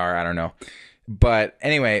 maybe they are. I don't know. But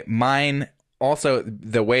anyway, mine also,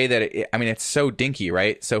 the way that it's so dinky,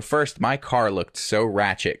 right? So first, my car looked so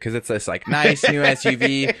ratchet because it's this like nice new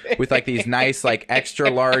SUV with like these nice like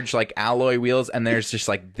extra large like alloy wheels, and there's just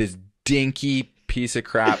like this dinky piece of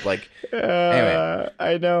crap. Like anyway,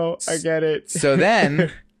 I know, I get it. So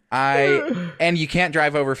then and you can't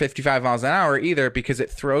drive over 55 miles an hour either because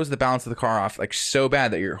it throws the balance of the car off like so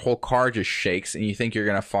bad that your whole car just shakes and you think you're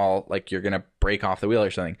gonna fall, like you're gonna break off the wheel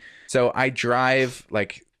or something. So I drive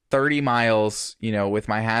like 30 miles, with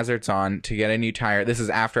my hazards on to get a new tire. This is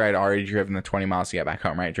after I'd already driven the 20 miles to get back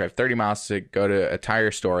home, right? Drive 30 miles to go to a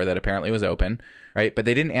tire store that apparently was open, right? But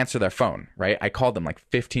they didn't answer their phone, right? I called them like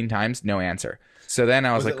 15 times, no answer. So then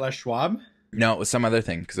I was like, it Les Schwab? No, it was some other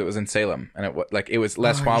thing because it was in Salem, and it was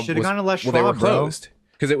Les Schwab. You should have gone to Les Schwab, well, they were closed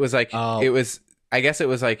because it was like I guess it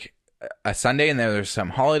was like a Sunday and there was some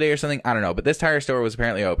holiday or something. I don't know, but this tire store was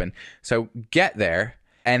apparently open. So get there.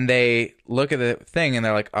 And they look at the thing and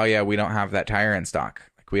they're like, "Oh yeah, we don't have that tire in stock.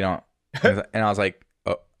 Like we don't." And I was like,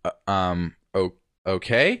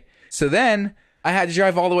 okay." So then I had to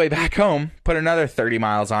drive all the way back home, put another 30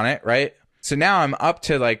 miles on it, right? So now I'm up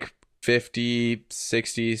to like 50,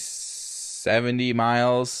 60, 70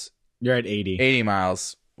 miles. You're at 80. 80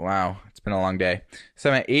 miles. Wow, it's been a long day.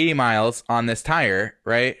 So I'm at 80 miles on this tire,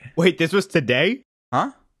 right? Wait, this was today?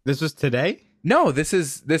 Huh? This was today? No, this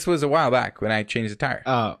was a while back when I changed the tire.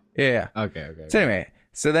 Oh. Yeah. Okay. So anyway,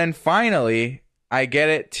 so then finally I get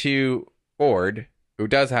it to Ford, who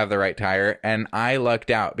does have the right tire, and I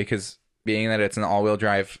lucked out because being that it's an all-wheel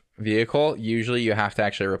drive vehicle, usually you have to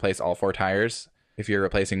actually replace all 4 tires if you're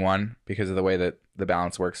replacing one because of the way that the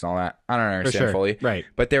balance works and all that. I don't understand fully. Right.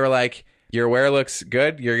 But they were like, your wear looks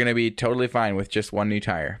good. You're going to be totally fine with just one new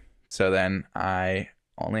tire. So then I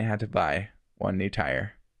only had to buy one new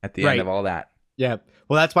tire at the end of all that. Yeah.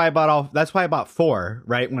 Well, that's why I bought 4,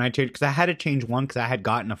 right? When I changed, because I had to change one because I had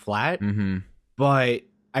gotten a flat. Mm-hmm. But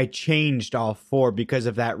I changed all 4 because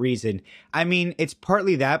of that reason. I mean, it's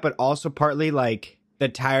partly that, but also partly like the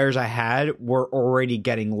tires I had were already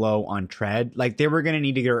getting low on tread. Like they were going to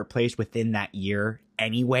need to get replaced within that year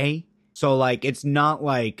anyway. So like, it's not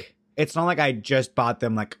like I just bought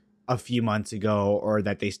them like a few months ago or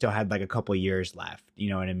that they still had like a couple years left. You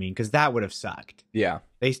know what I mean? Because that would have sucked. Yeah.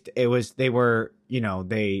 They were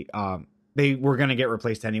going to get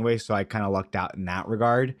replaced anyway. So I kind of lucked out in that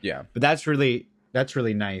regard. Yeah. But that's really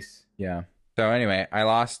nice. Yeah. So anyway, I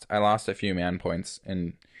lost a few man points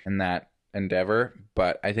in that endeavor,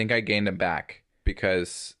 but I think I gained them back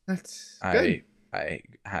because that's good. I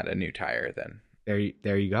had a new tire then.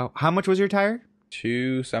 There you go. How much was your tire?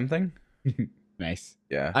 2 something. Nice.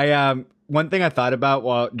 Yeah. I one thing I thought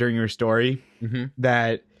about during your story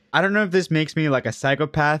that I don't know if this makes me like a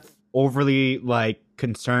psychopath, overly like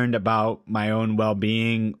concerned about my own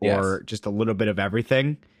well-being or just a little bit of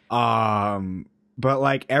everything. But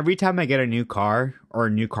like every time I get a new car or a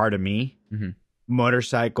new car to me,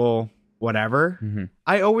 motorcycle, whatever,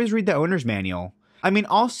 I always read the owner's manual. I mean,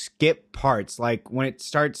 I'll skip parts. Like when it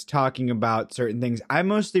starts talking about certain things, I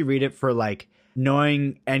mostly read it for like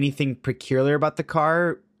knowing anything peculiar about the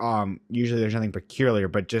car. Usually there's nothing peculiar,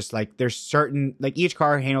 but just like there's certain, like each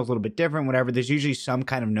car handles a little bit different, whatever. There's usually some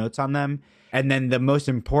kind of notes on them. And then the most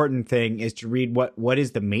important thing is to read what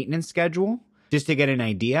is the maintenance schedule just to get an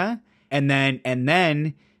idea. And then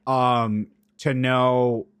to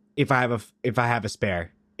know if I have a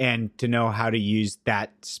spare and to know how to use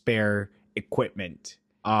that spare equipment.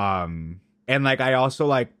 And like I also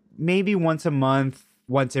like maybe once a month,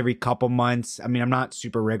 once every couple months. I mean, I'm not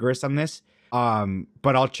super rigorous on this.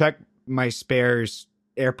 But I'll check my spares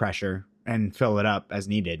air pressure and fill it up as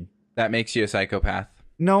needed. That makes you a psychopath.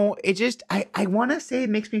 No, it just I want to say it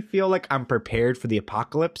makes me feel like I'm prepared for the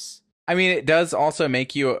apocalypse. I mean, it does also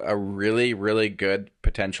make you a really, really good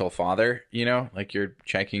potential father, like you're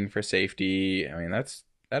checking for safety. I mean,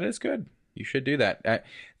 that is good. You should do that.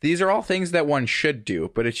 These are all things that one should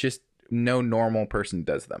do, but it's just no normal person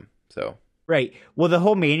does them. So Right. Well, the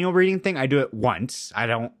whole manual reading thing, I do it once.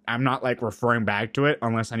 I'm not like referring back to it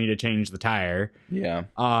unless I need to change the tire. Yeah.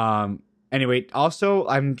 Anyway, also,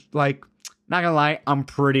 I'm like, not gonna lie,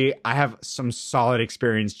 I have some solid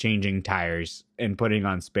experience changing tires and putting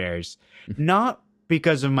on spares. Not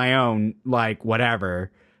because of my own, like,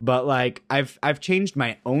 whatever, but like, I've changed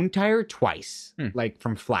my own tire twice, like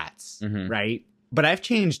from flats, right? But I've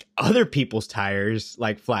changed other people's tires,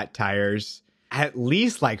 like flat tires, at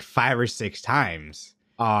least like 5 or 6 times.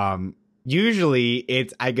 Usually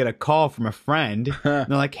I get a call from a friend and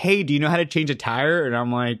they're like, hey, do you know how to change a tire? And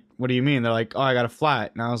I'm like, what do you mean? They're like, oh, I got a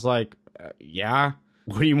flat. And I was like, yeah,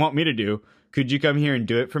 what do you want me to do? Could you come here and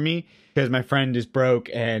do it for me? Because my friend is broke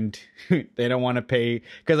and they don't want to pay,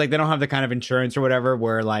 because like they don't have the kind of insurance or whatever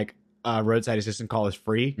where like a roadside assistant call is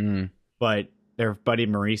free, but their buddy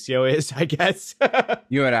Mauricio is, I guess.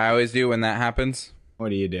 You know what I always do when that happens? What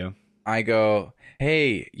do you do? I go,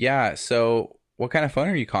 hey, yeah, so what kind of phone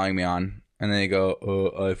are you calling me on? And they go,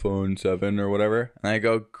 iPhone 7 or whatever. And I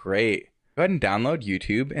go, great. Go ahead and download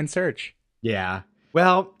YouTube and search. Yeah.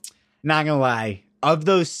 Well, not gonna lie. Of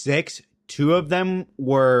those 6, 2 of them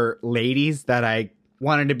were ladies that I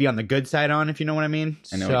wanted to be on the good side on, if you know what I mean.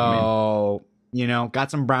 I know what you mean. Got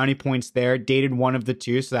some brownie points there. Dated one of the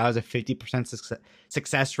 2, so that was a 50%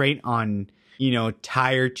 success rate on,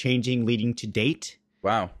 tire changing leading to date.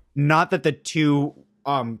 Wow. Not that the 2,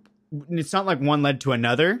 it's not like one led to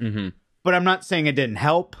another, but I'm not saying it didn't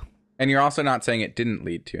help. And you're also not saying it didn't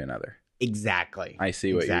lead to another. Exactly. I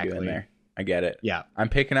see what you're doing there. I get it. Yeah. I'm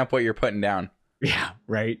picking up what you're putting down. Yeah,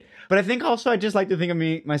 right. But I think also I just like to think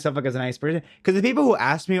of myself like as a nice person, because the people who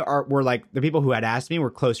asked me were like the people who had asked me were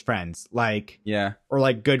close friends, like or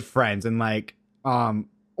like good friends, and like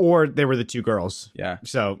or they were the 2 girls. Yeah.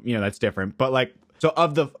 So that's different. But like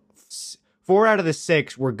of the 4 out of the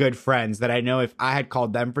 6 were good friends that I know if I had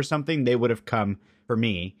called them for something, they would have come for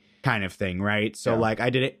me, kind of thing, right? So like I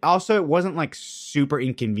did it. Also, it wasn't like super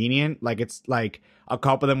inconvenient. Like it's like a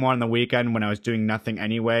couple of them were on the weekend when I was doing nothing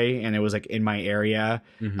anyway, and it was like in my area.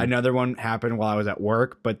 Another one happened while I was at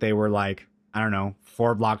work, but they were like, I don't know,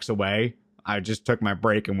 4 blocks away. I just took my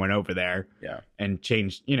break and went over there. Yeah. And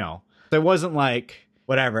changed, So it wasn't like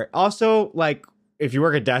whatever. Also, like if you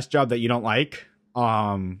work a desk job that you don't like,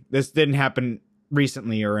 this didn't happen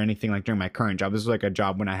recently or anything like during my current job. This was like a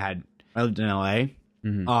job when I lived in LA.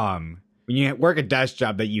 When you work a desk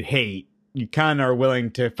job that you hate, you kind of are willing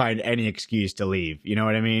to find any excuse to leave. You know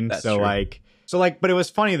what I mean? That's true. But it was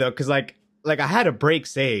funny though, because like I had a break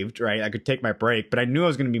saved, right? I could take my break, but I knew I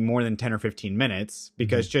was going to be more than 10 or 15 minutes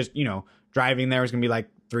because just, driving there was going to be like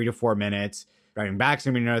 3 to 4 minutes. Driving back is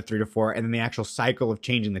going to be another 3 to 4. And then the actual cycle of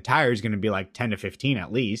changing the tire is going to be like 10 to 15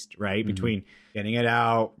 at least, right? Between getting it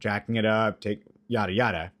out, jacking it up, yada,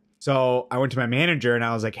 yada. So I went to my manager and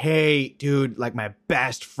I was like, hey, dude, like my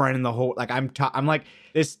best friend in the whole, like I'm like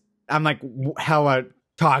hella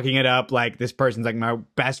talking it up. Like this person's like my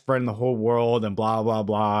best friend in the whole world and blah, blah,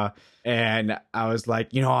 blah. And I was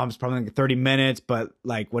like, I'm probably like 30 minutes, but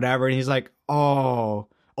like whatever. And he's like, oh,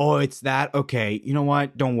 it's that. Okay. You know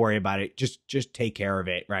what? Don't worry about it. Just take care of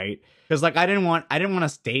it. Right. Cause like, I didn't want to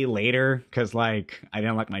stay later. Cause like, I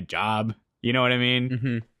didn't like my job. You know what I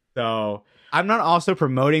mean? So I'm not also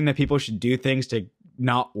promoting that people should do things to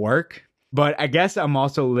not work, but I guess I'm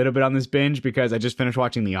also a little bit on this binge because I just finished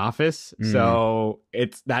watching The Office. So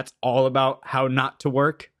that's all about how not to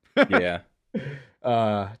work. Yeah.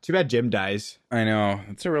 Too bad Jim dies. I know.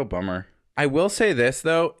 It's a real bummer. I will say this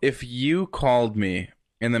though. If you called me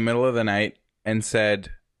in the middle of the night and said,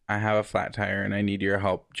 I have a flat tire and I need your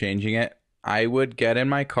help changing it, I would get in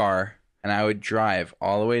my car and I would drive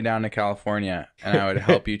all the way down to California and I would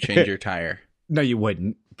help you change your tire. No, you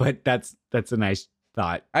wouldn't. But that's a nice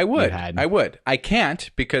thought. I would. I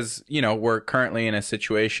can't because, we're currently in a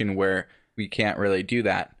situation where we can't really do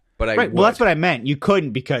that. But I would. Well, that's what I meant. You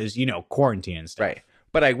couldn't because, quarantine and stuff. Right.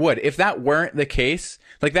 But I would. If that weren't the case,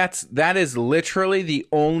 like that is literally the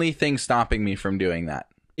only thing stopping me from doing that.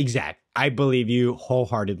 Exact. I believe you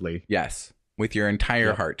wholeheartedly. Yes. With your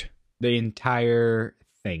entire heart. The entire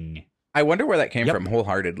thing. I wonder where that came from,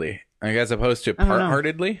 wholeheartedly, like as opposed to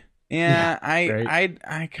part-heartedly. Yeah,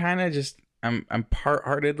 I kind of just I'm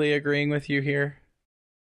part-heartedly agreeing with you here.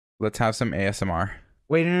 Let's have some ASMR.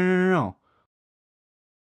 Wait, no.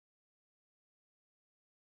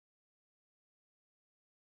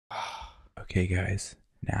 Okay, guys.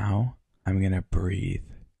 Now I'm gonna breathe.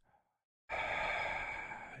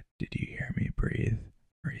 Did you hear me breathe?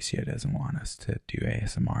 Mauricio doesn't want us to do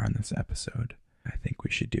ASMR on this episode. I think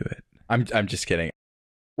we should do it. I'm just kidding.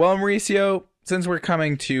 Well, Mauricio, since we're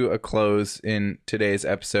coming to a close in today's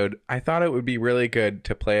episode, I thought it would be really good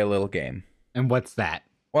to play a little game. And what's that?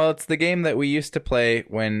 Well, it's the game that we used to play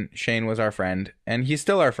when Shane was our friend, and he's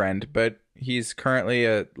still our friend, but he's currently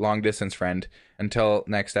a long distance friend until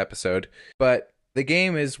next episode. But the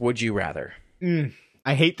game is Would You Rather?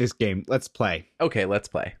 I hate this game. Let's play. Okay, let's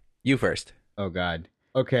play. You first. Oh God.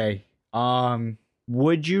 Okay.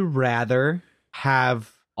 Would you rather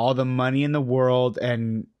have all the money in the world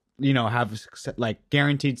and have like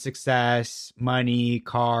guaranteed success, money,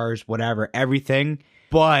 cars, whatever, everything,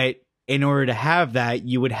 but in order to have that,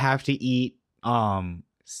 you would have to eat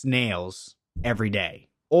snails every day,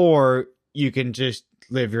 or you can just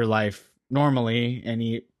live your life normally and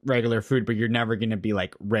eat regular food, but you're never going to be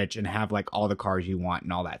like rich and have like all the cars you want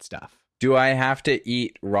and all that stuff. Do I have to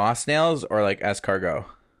eat raw snails or like escargot?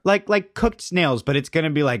 Like cooked snails, but it's going to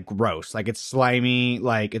be like gross. Like it's slimy,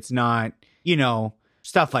 like it's not,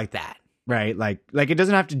 stuff like that, right? Like it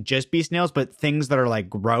doesn't have to just be snails, but things that are like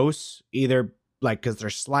gross, either like because they're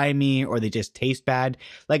slimy or they just taste bad.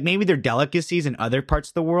 Like maybe they're delicacies in other parts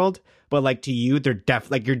of the world, but like to you, they're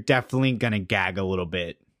you're definitely going to gag a little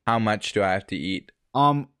bit. How much do I have to eat?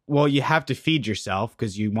 Well, you have to feed yourself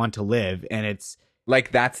because you want to live, and it's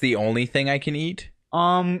like that's the only thing I can eat.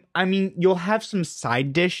 I mean, you'll have some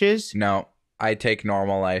side dishes. No, I take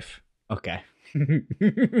normal life. Okay.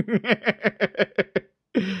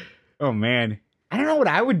 Oh man, I don't know what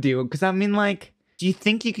I would do because I mean, like, do you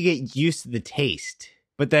think you could get used to the taste?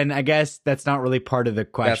 But then I guess that's not really part of the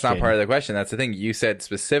question. That's not part of the question. That's the thing. You said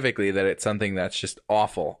specifically that it's something that's just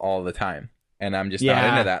awful all the time. And I'm just not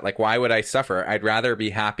into that. Like, why would I suffer? I'd rather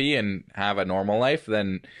be happy and have a normal life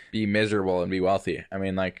than be miserable and be wealthy. I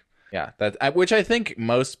mean, like, yeah, which I think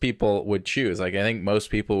most people would choose. Like, I think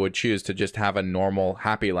most people would choose to just have a normal,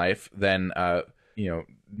 happy life than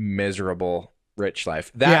miserable, rich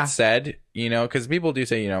life. That said, because people do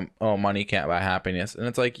say, oh, money can't buy happiness. And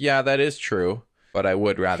it's like, yeah, that is true. But I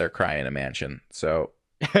would rather cry in a mansion. So,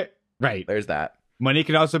 right. There's that. Money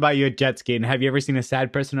can also buy you a jet ski. And have you ever seen a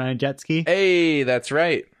sad person on a jet ski? Hey, that's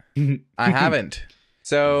right. I haven't.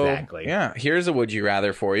 So, exactly. Yeah, here's a would you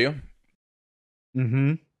rather for you.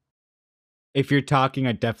 Mm-hmm. If you're talking,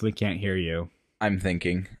 I definitely can't hear you. I'm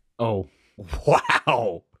thinking. Oh,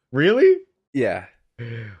 wow. Really? Yeah.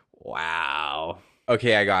 Wow.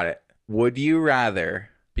 Okay, I got it. Would you rather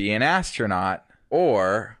be an astronaut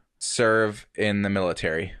or serve in the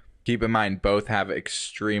military? Keep in mind, both have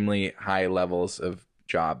extremely high levels of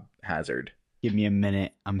job hazard. Give me a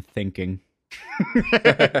minute. I'm thinking.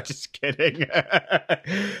 Just kidding.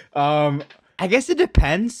 I guess it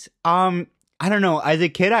depends. I don't know. As a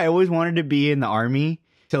kid, I always wanted to be in the army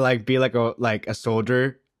to like be like a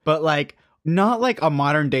soldier, but like not like a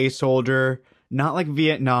modern day soldier, not like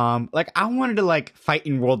Vietnam. Like I wanted to like fight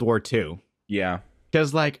in World War II. Yeah.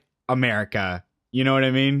 Because like America. You know what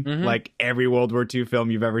I mean? Mm-hmm. Like every World War II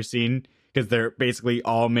film you've ever seen, because they're basically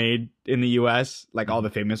all made in the US, like all the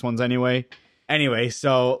famous ones anyway. Anyway,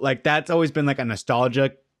 so like that's always been like a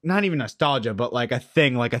nostalgia, not even nostalgia, but like a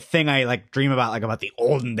thing I like dream about, like about the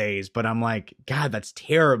olden days. But I'm like, God, that's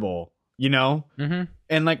terrible, Mm-hmm.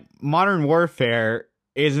 And like modern warfare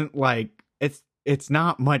isn't like it's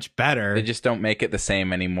not much better. They just don't make it the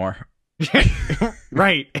same anymore.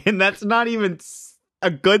 Right. And that's not even a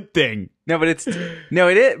good thing. No, but it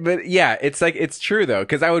is. But yeah, it's like, it's true though.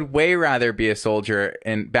 Cause I would way rather be a soldier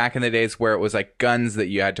back in the days where it was like guns that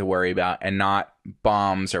you had to worry about and not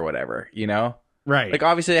bombs or whatever, Right. Like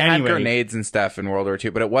obviously they had grenades and stuff in World War II,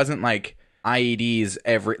 but it wasn't like IEDs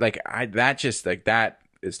that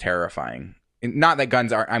is terrifying. Not that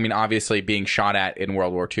guns are, I mean, obviously being shot at in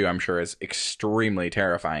World War II, I'm sure is extremely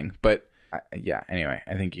terrifying, but yeah, anyway,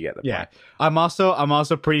 I think you get the point. Yeah. I'm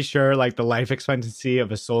also pretty sure like the life expectancy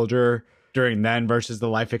of a soldier during then versus the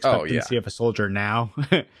life expectancy of a soldier now.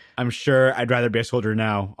 I'm sure I'd rather be a soldier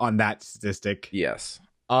now on that statistic. Yes.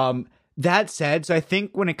 That said, so I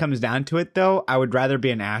think when it comes down to it though, I would rather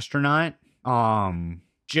be an astronaut.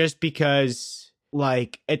 Just because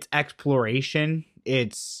like it's exploration,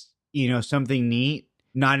 it's something neat.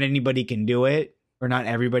 Not anybody can do it, or not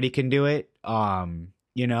everybody can do it.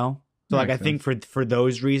 So like I think for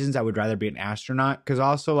those reasons I would rather be an astronaut, because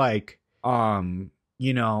also like I don't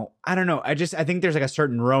know, I think there's like a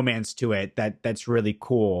certain romance to it that's really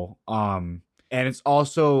cool, and it's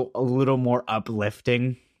also a little more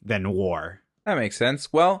uplifting than war. That makes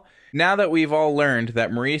sense. Well, now that we've all learned that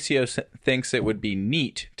Mauricio thinks it would be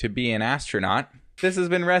neat to be an astronaut, this has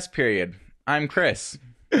been Rest Period. I'm Chris.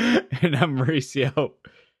 And I'm Mauricio.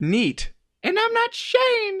 Neat. And I'm not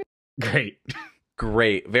Shane. Great.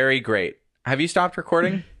 Great. Very great. Have you stopped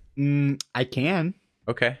recording? I can.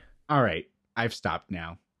 Okay. All right. I've stopped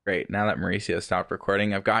now. Great. Great. Now that Mauricio stopped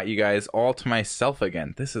recording, I've got you guys all to myself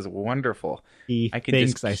again. This is wonderful. He I can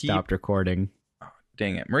thinks just I keep- stopped recording.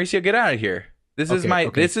 Dang it. Mauricio, get out of here. This is Okay,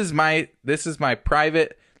 okay. this is my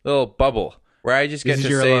private little bubble where I just get This to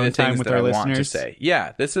is your say alone the time things with that I our want to listeners? say.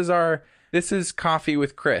 Yeah, this is coffee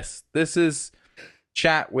with Chris. This is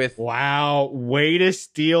chat with Wow, way to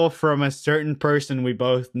steal from a certain person we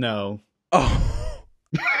both know. Oh.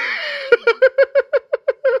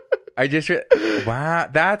 I just wow,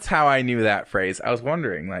 that's how I knew that phrase. I was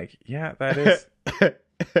wondering like, yeah, that is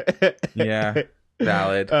yeah,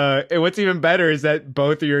 valid. And what's even better is that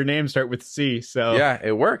both of your names start with C. So Yeah,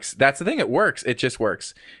 it works. That's the thing. It works. It just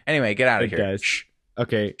works. Anyway, get out of It here. does. Shh.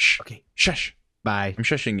 Okay. Shh. Okay. Shush. Bye. I'm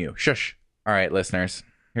shushing you. Shush. All right, listeners.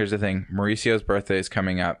 Here's the thing. Mauricio's birthday is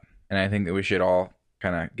coming up, and I think that we should all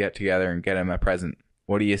kind of get together and get him a present.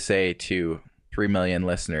 What do you say to 3 million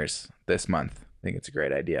listeners this month? I think it's a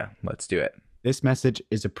great idea. Let's do it. This message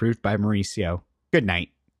is approved by Mauricio. Good night.